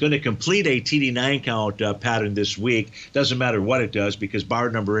is going to complete a TD9 count pattern this week. Doesn't matter what it does, because bar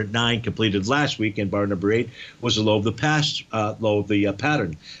number 9 completed last week, and bar number 8 was the low of the past low of the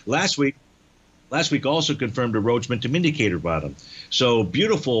pattern. Last week also confirmed a Rhodes Momentum Indicator bottom. So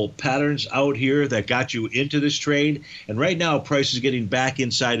beautiful patterns out here that got you into this trade. And right now, price is getting back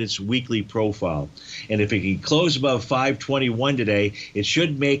inside its weekly profile. And if it can close above 521 today, it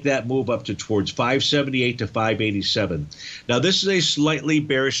should make that move up towards 578 to 587. Now, this is a slightly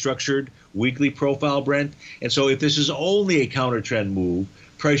bearish structured weekly profile, Brent. And so if this is only a counter trend move,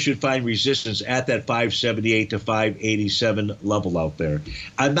 price should find resistance at that 578 to 587 level out there.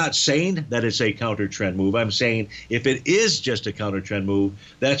 I'm not saying that it's a counter trend move. I'm saying if it is just a counter trend move,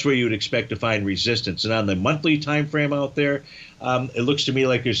 that's where you would expect to find resistance. And on the monthly time frame out there, it looks to me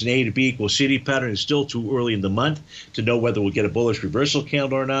like there's an A to B equals CD pattern. It's still too early in the month to know whether we'll get a bullish reversal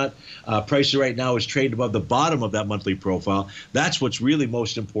candle or not. Price right now is trading above the bottom of that monthly profile. That's what's really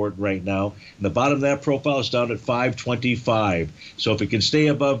most important right now. And the bottom of that profile is down at 525. So if it can stay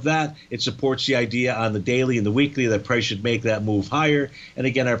above that, it supports the idea on the daily and the weekly that price should make that move higher. And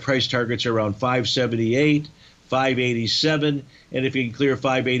again, our price targets are around 578. 587, and if you can clear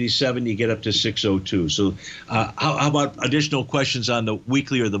 587, you get up to 602. So how about additional questions on the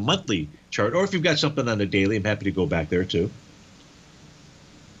weekly or the monthly chart? Or if you've got something on the daily, I'm happy to go back there too.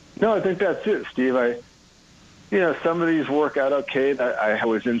 No, I think that's it, Steve. Some of these work out okay. I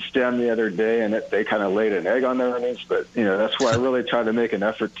was in STEM the other day, and they kind of laid an egg on their earnings, but that's why I really try to make an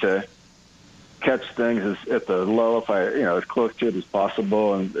effort to catch things at the low, if I as close to it as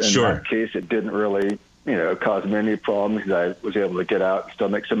possible. And in that case, it didn't really cause me any problems, because I was able to get out and still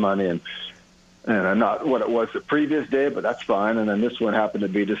make some money, and I'm not what it was the previous day, but that's fine. And then this one happened to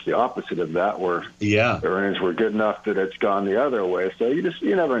be just the opposite of that, where the earnings were good enough that it's gone the other way. So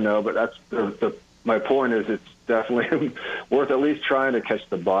you never know, but that's my point is it's definitely worth at least trying to catch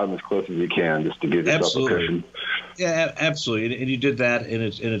the bottom as close as you can, just to give yourself a cushion. Yeah, absolutely, and you did that, and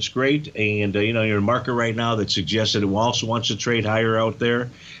it's great. And you're in a market right now that suggests that it also wants to trade higher out there,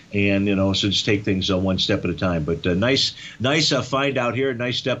 and so just take things one step at a time. But nice find out here,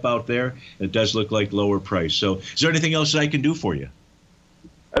 nice step out there. It does look like lower price. So, is there anything else that I can do for you?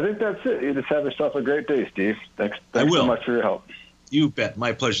 I think that's it. You just have yourself a great day, Steve. Thanks so much for your help. You bet.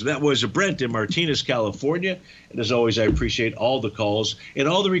 My pleasure. That was Brent in Martinez, California. And as always, I appreciate all the calls and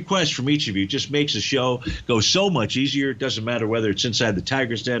all the requests from each of you. It just makes the show go so much easier. It doesn't matter whether it's inside the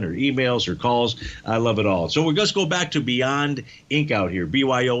Tiger's Den or emails or calls. I love it all. So we're going to go back to Beyond Inc. out here.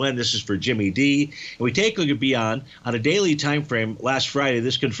 BYON. This is for Jimmy D. And we take a look at Beyond on a daily time frame. Last Friday,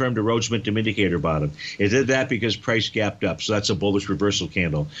 this confirmed a Rhodes Momentum Indicator bottom. It did that because price gapped up. So that's a bullish reversal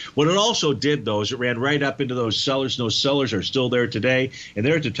candle. What it also did, though, is it ran right up into those sellers. Those sellers are still there today, and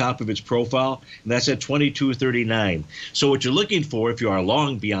they're at the top of its profile, and that's at 2239. So what you're looking for, if you are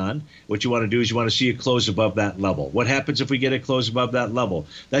long Beyond, what you want to do is you want to see it close above that level. What happens if we get it close above that level?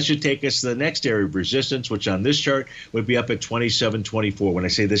 That should take us to the next area of resistance, which on this chart would be up at 2724. When I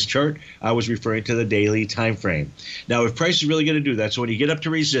say this chart, I was referring to the daily time frame. Now, if price is really going to do that, so when you get up to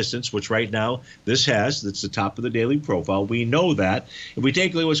resistance, which right now that's the top of the daily profile, we know that. If we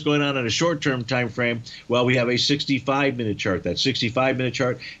take a look at what's going on a short-term time frame, well, we have a 65-minute chart. That 65-minute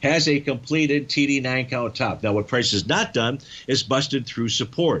chart has a completed TD9 count top. Now, what price has not done is busted through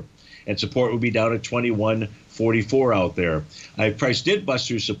support, and support would be down at 2144 out there. If price did bust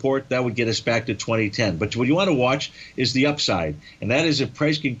through support, that would get us back to 2010. But what you want to watch is the upside, and that is if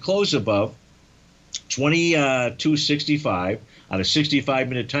price can close above 22.65 on a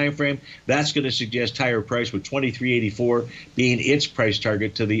 65-minute time frame. That's going to suggest higher price, with 23.84 being its price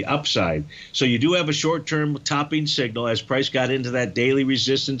target to the upside. So you do have a short-term topping signal as price got into that daily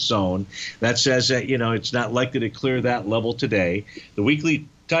resistance zone. That says that, it's not likely to clear that level today. The weekly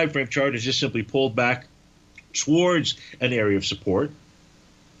time frame chart is just simply pulled back towards an area of support,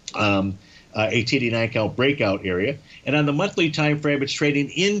 a TD9 count breakout area. And on the monthly time frame, it's trading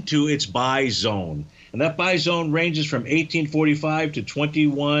into its buy zone. And that buy zone ranges from 1845 to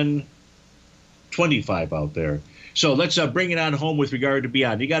 2125 out there. So let's bring it on home with regard to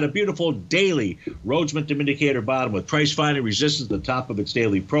beyond. You got a beautiful daily Rhodes Momentum Indicator bottom with price finding resistance at the top of its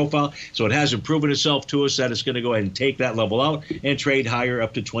daily profile. So it hasn't proven itself to us that it's going to go ahead and take that level out and trade higher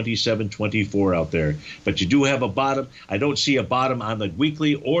up to 27.24 out there. But you do have a bottom. I don't see a bottom on the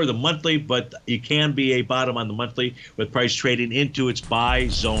weekly or the monthly, but you can be a bottom on the monthly with price trading into its buy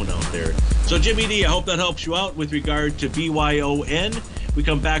zone out there. So Jimmy D, I hope that helps you out with regard to BYON. We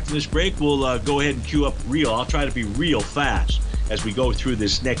come back from this break, we'll go ahead and queue up real. I'll try to be real fast as we go through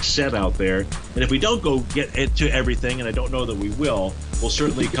this next set out there. And if we don't go get into everything, and I don't know that we will, we'll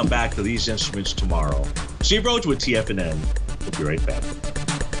certainly come back to these instruments tomorrow. Steve Rhodes with TFNN. We'll be right back.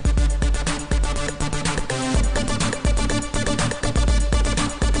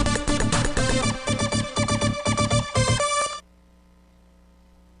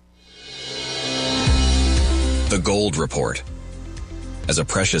 The Gold Report. As a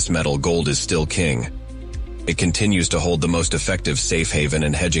precious metal, gold is still king. It continues to hold the most effective safe haven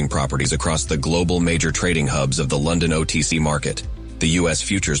and hedging properties across the global major trading hubs of the London OTC market, the U.S.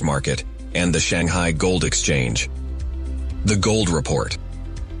 futures market, and the Shanghai Gold Exchange. The Gold Report.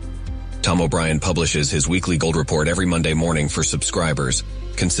 Tom O'Brien publishes his weekly gold report every Monday morning for subscribers,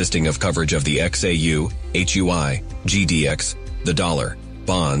 consisting of coverage of the XAU, HUI, GDX, the dollar,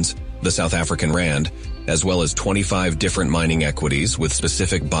 bonds, the South African rand, as well as 25 different mining equities with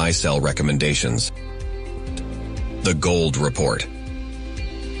specific buy-sell recommendations. The Gold Report.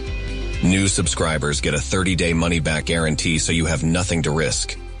 New subscribers get a 30-day money-back guarantee, so you have nothing to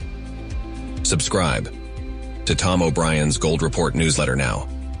risk. Subscribe to Tom O'Brien's Gold Report newsletter now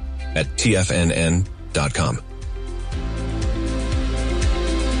at TFNN.com.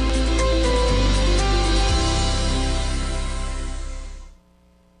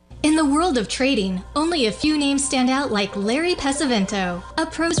 In the world of trading, only a few names stand out like Larry Pesavento, a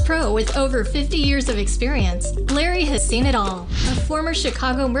pros pro with over 50 years of experience. Larry has seen it all. A former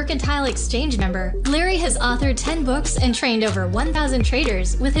Chicago Mercantile Exchange member, Larry has authored 10 books and trained over 1,000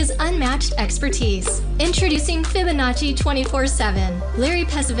 traders with his unmatched expertise. Introducing Fibonacci 24/7, Larry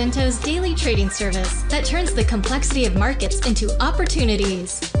Pesavento's daily trading service that turns the complexity of markets into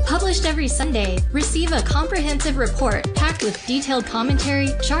opportunities. Published every Sunday, receive a comprehensive report packed with detailed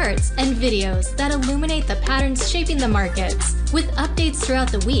commentary, charts, and videos that illuminate the patterns shaping the markets, with updates throughout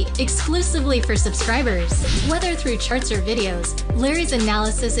the week exclusively for subscribers. Whether through charts or videos, Larry's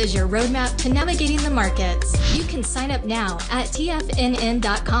analysis is your roadmap to navigating the markets. You can sign up now at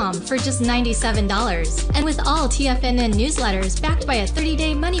TFNN.com for just $97. And with all TFNN newsletters backed by a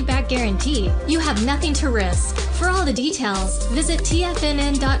 30-day money-back guarantee, you have nothing to risk. For all the details, visit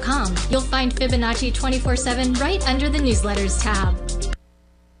TFNN.com. You'll find Fibonacci 24/7 right under the newsletters tab.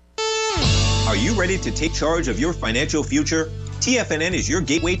 Are you ready to take charge of your financial future? TFNN is your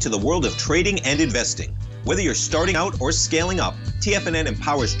gateway to the world of trading and investing. Whether you're starting out or scaling up, TFNN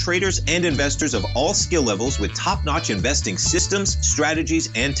empowers traders and investors of all skill levels with top-notch investing systems, strategies,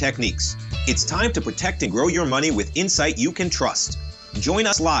 and techniques. It's time to protect and grow your money with insight you can trust. Join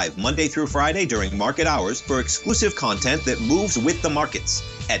us live Monday through Friday during market hours for exclusive content that moves with the markets.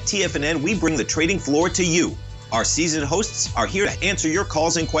 At TFNN, we bring the trading floor to you. Our seasoned hosts are here to answer your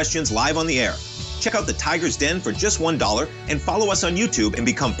calls and questions live on the air. Check out the Tiger's Den for just $1 and follow us on YouTube and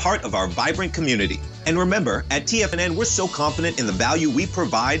become part of our vibrant community. And remember, at TFNN, we're so confident in the value we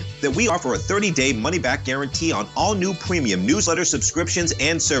provide that we offer a 30-day money-back guarantee on all new premium newsletter subscriptions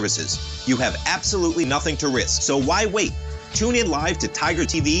and services. You have absolutely nothing to risk, so why wait? Tune in live to Tiger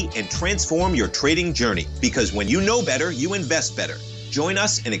TV and transform your trading journey, because when you know better, you invest better. Join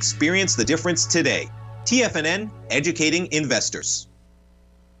us and experience the difference today. TFNN, educating investors.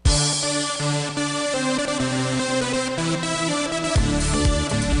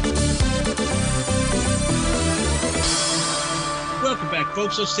 Welcome back,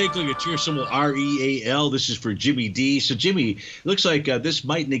 folks. Let's take a look at ticker symbol REAL. This is for Jimmy D. So, Jimmy, looks like this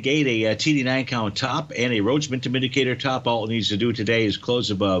might negate a TD9 count top and a Rhodes Momentum Indicator top. All it needs to do today is close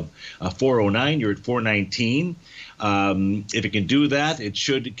above 409. You're at 419. If it can do that, it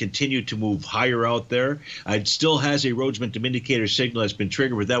should continue to move higher out there. It still has a Rhodes momentum indicator signal that's been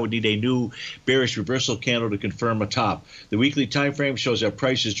triggered, but that would need a new bearish reversal candle to confirm a top. The weekly time frame shows that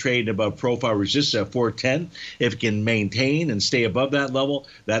price is trading above profile resistance at 410. If it can maintain and stay above that level,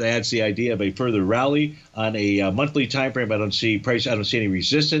 that adds the idea of a further rally. On a monthly time frame, I don't see any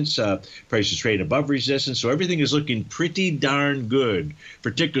resistance. Price is trading above resistance, so everything is looking pretty darn good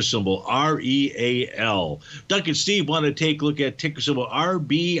for ticker symbol REAL. Duncan, Steve wanted to take a look at ticker symbol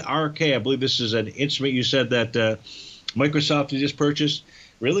RBRK. I believe this is an instrument you said that Microsoft has just purchased.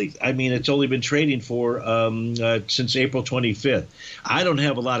 Really? I mean, it's only been trading for since April 25th. I don't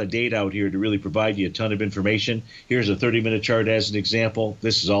have a lot of data out here to really provide you a ton of information. Here's a 30-minute chart as an example.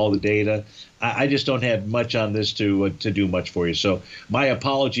 This is all the data. I just don't have much on this to do much for you. So my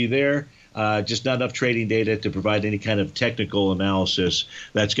apology there. Just not enough trading data to provide any kind of technical analysis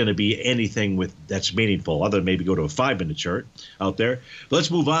that's going to be anything that's meaningful, other than maybe go to a 5-minute chart out there. But let's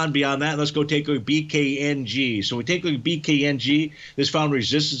move on beyond that. Let's go take a look at BKNG. So we take a look at BKNG. This found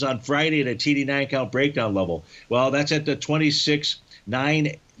resistance on Friday at a TD9 count breakdown level. Well, that's at the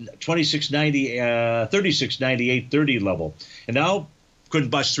 3698.30 level. And now couldn't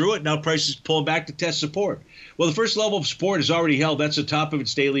bust through it. Now price is pulling back to test support. Well, the first level of support is already held. That's the top of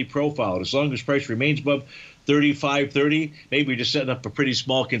its daily profile. And as long as price remains above 35.30, maybe we're just setting up a pretty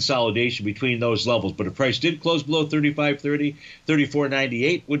small consolidation between those levels. But if price did close below 35.30,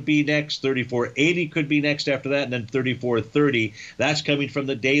 34.98 would be next, 34.80 could be next after that, and then 34.30. That's coming from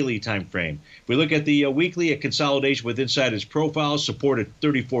the daily time frame. If we look at the weekly, a consolidation with inside its profile, support at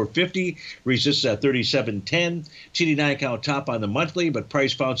 34.50, resistance at 37.10, TD9 count top on the monthly, but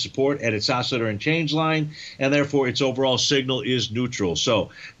price found support at its oscillator and change line, and therefore its overall signal is neutral.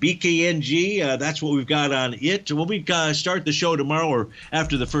 So BKNG, that's what we've got on it. When we start the show tomorrow or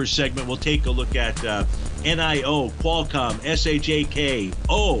after the first segment, we'll take a look at NIO, Qualcomm, SHAK,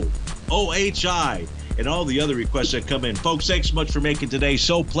 OHI, and all the other requests that come in. Folks, thanks so much for making today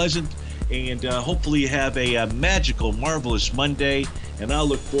so pleasant, and hopefully you have a magical, marvelous Monday, and I'll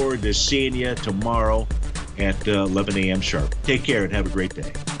look forward to seeing you tomorrow at 11 a.m. sharp. Take care and have a great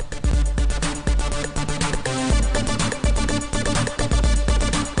day.